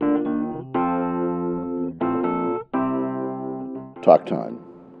Talk Time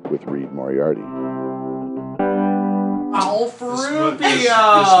with Reed Moriarty. Ralph Rubio! This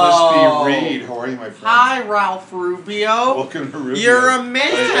must be Reed. How are you, my friend? Hi, Ralph Rubio. Welcome to Rubio. You're a man!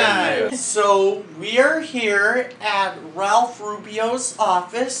 Yes. So, we are here at Ralph Rubio's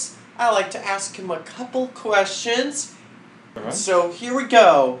office. I like to ask him a couple questions. Alright. So, here we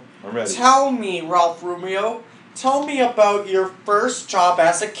go. I'm ready. Tell me, Ralph Rubio, tell me about your first job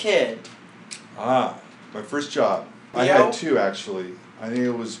as a kid. My first job. I Yo. had two, actually. I think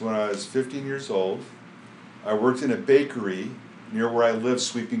it was when I was 15 years old. I worked in a bakery near where I live,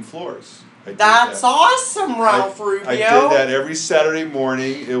 sweeping floors. That's awesome, Ralph Rubio. I did that every Saturday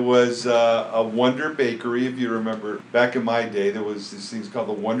morning. It was a Wonder Bakery, if you remember. Back in my day, there was these things called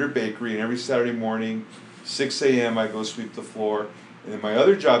the Wonder Bakery, and every Saturday morning, 6 a.m., I go sweep the floor. And then my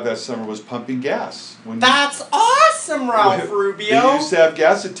other job that summer was pumping gas. That's awesome, Ralph Rubio. They used to have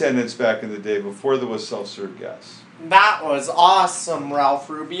gas attendants back in the day before there was self-serve gas. That was awesome, Ralph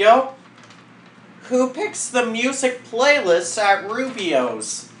Rubio. Who picks the music playlist at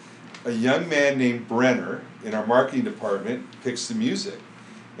Rubio's? A young man named Brenner in our marketing department picks the music.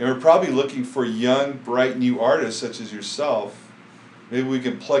 And we're probably looking for young, bright new artists such as yourself. Maybe we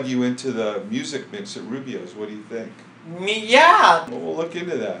can plug you into the music mix at Rubio's. What do you think? Yeah. Well, we'll look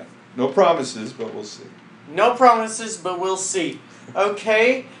into that. No promises, but we'll see. No promises, but we'll see.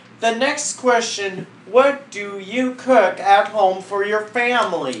 Okay, the next question. What do you cook at home for your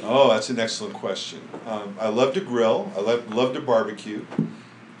family? Oh, that's an excellent question. I love to grill. I love to barbecue.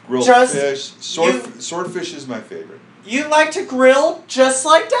 Grilled Just fish. Swordfish is my favorite. You like to grill just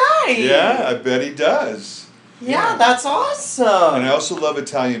like Daddy. Yeah, I bet he does. Yeah, that's awesome. And I also love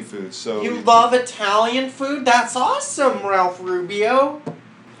Italian food. So You love Italian food? That's awesome, Ralph Rubio.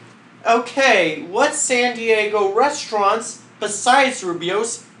 Okay, what San Diego restaurants besides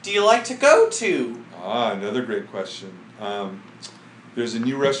Rubio's do you like to go to? Another great question. There's a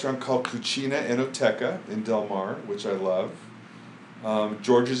new restaurant called Cucina Enoteca in Del Mar, which I love.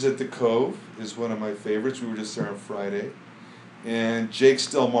 George's at the Cove is one of my favorites. We were just there on Friday. And Jake's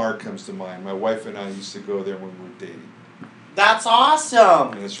Del Mar comes to mind. My wife and I used to go there when we were dating. That's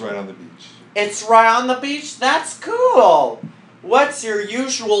awesome. And it's right on the beach. It's right on the beach? That's cool. What's your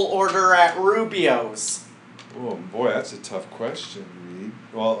usual order at Rubio's? Oh, boy, that's a tough question, Reed.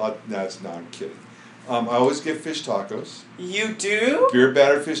 Well, I'm kidding. I always get fish tacos. You do? Beer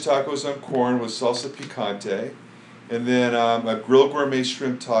battered fish tacos on corn with salsa picante. And then a grilled gourmet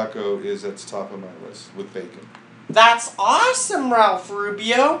shrimp taco is at the top of my list with bacon. That's awesome, Ralph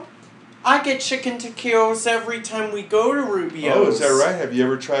Rubio. I get chicken taquitos every time we go to Rubio's. Oh, is that right? Have you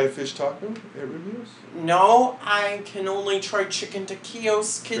ever tried a fish taco at Rubio's? No, I can only try chicken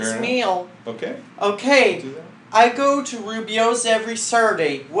taquitos kids' Fair enough. meal. Okay. Okay, Do that. I go to Rubio's every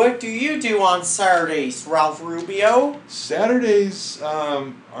Saturday. What do you do on Saturdays, Ralph Rubio? Saturdays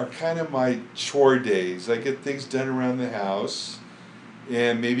are kind of my chore days. I get things done around the house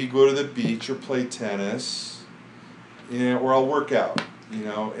and maybe go to the beach or play tennis. Or I'll work out,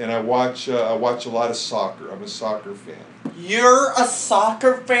 and I watch a lot of soccer. I'm a soccer fan. You're a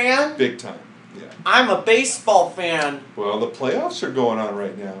soccer fan? Big time, yeah. I'm a baseball fan. Well, the playoffs are going on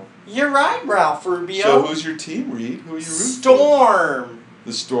right now. You're right, Ralph Rubio. So who's your team, Reed? Who are you rooting for? Storm.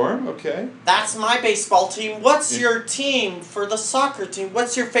 The Storm? Okay. That's my baseball team. What's your team for the soccer team?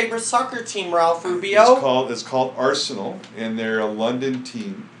 What's your favorite soccer team, Ralph Rubio? It's called Arsenal, and they're a London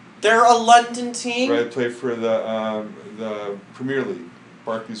team. They're a London team? Right, play for the Premier League,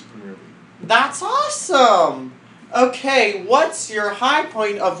 Barclays Premier League. That's awesome. Okay, what's your high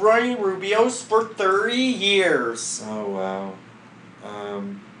point of running Rubio's for 30 years? Oh, wow.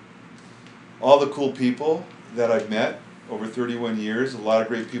 All the cool people that I've met over 31 years. A lot of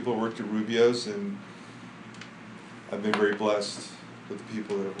great people worked at Rubio's, and I've been very blessed with the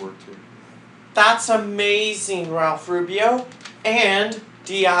people that I've worked with. That's amazing, Ralph Rubio. And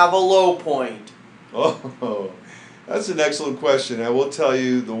do you have a low point? Oh, that's an excellent question. I will tell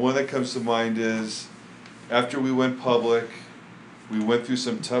you, the one that comes to mind is after we went public, we went through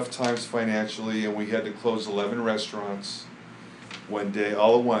some tough times financially, and we had to close 11 restaurants one day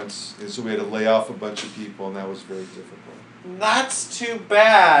all at once, and so we had to lay off a bunch of people, and that was very difficult. That's too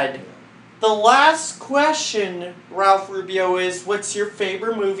bad. The last question, Ralph Rubio, is what's your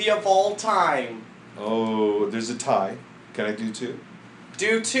favorite movie of all time? Oh, there's a tie. Can I do two?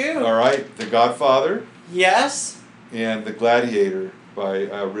 Do two. All right, The Godfather Yes? and The Gladiator by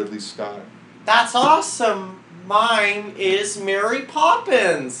Ridley Scott. That's awesome. Mine is Mary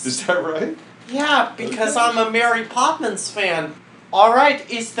Poppins. Is that right? Yeah, because I'm a Mary Poppins fan. All right,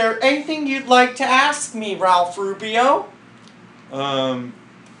 is there anything you'd like to ask me, Ralph Rubio?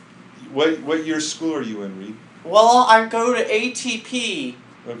 What year school are you in, Reed? Well, I go to ATP.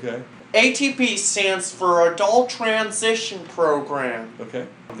 Okay. ATP stands for Adult Transition Program. Okay.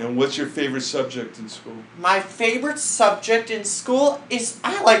 And what's your favorite subject in school? My favorite subject in school is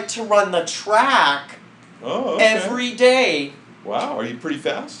I like to run the track Oh, okay. every day. Wow, are you pretty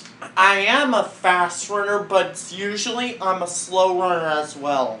fast? I am a fast runner, but usually I'm a slow runner as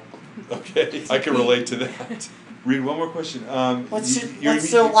well. Okay, I can relate to that. Read one more question. What's you're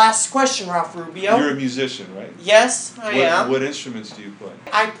the last question, Ralph Rubio? You're a musician, right? Yes, I am. What instruments do you play?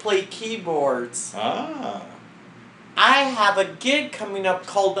 I play keyboards. Ah. I have a gig coming up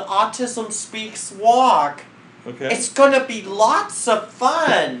called the Autism Speaks Walk. Okay. It's gonna be lots of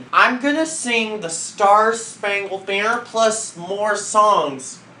fun. I'm gonna sing the Star Spangled Banner plus more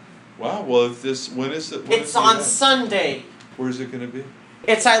songs. Wow. Well, when is it? It's on Sunday. Where is it going to be?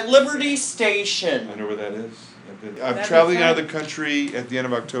 It's at Liberty I Station. know where that is. I'm traveling out of the country at the end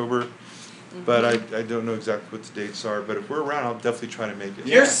of October, but I don't know exactly what the dates are. But if we're around, I'll definitely try to make it.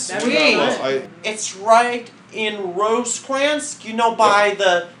 You're that'd be sweet. Well, It's right in Rosecrans, by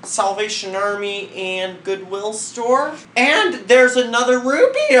the Salvation Army and Goodwill store. And there's another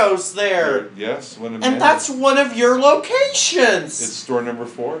Rubio's there. Yes, one of And that's one of your locations. It's store number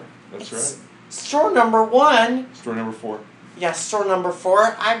 4. That's It's right. Store number 1. Store number 4. Yeah, store number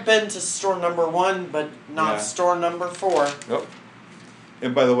 4. I've been to store number 1, but not Yeah. store number 4. Yep.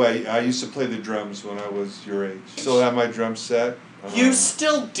 And by the way, I used to play the drums when I was your age. Still have my drum set. You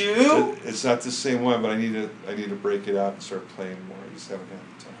still do? It's not the same one, but I need to break it out and start playing more. I just haven't had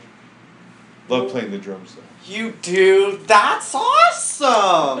the time. Love playing the drums though. You do? That's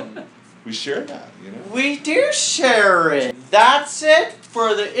awesome! We share that, We do share it. That's it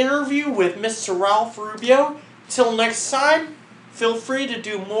for the interview with Mr. Ralph Rubio. Till next time, feel free to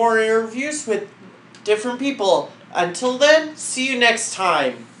do more interviews with different people. Until then, see you next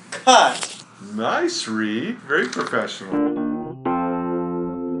time. Cut. Nice, Reed. Very professional.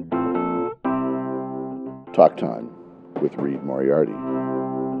 Talk Time with Reed Moriarty.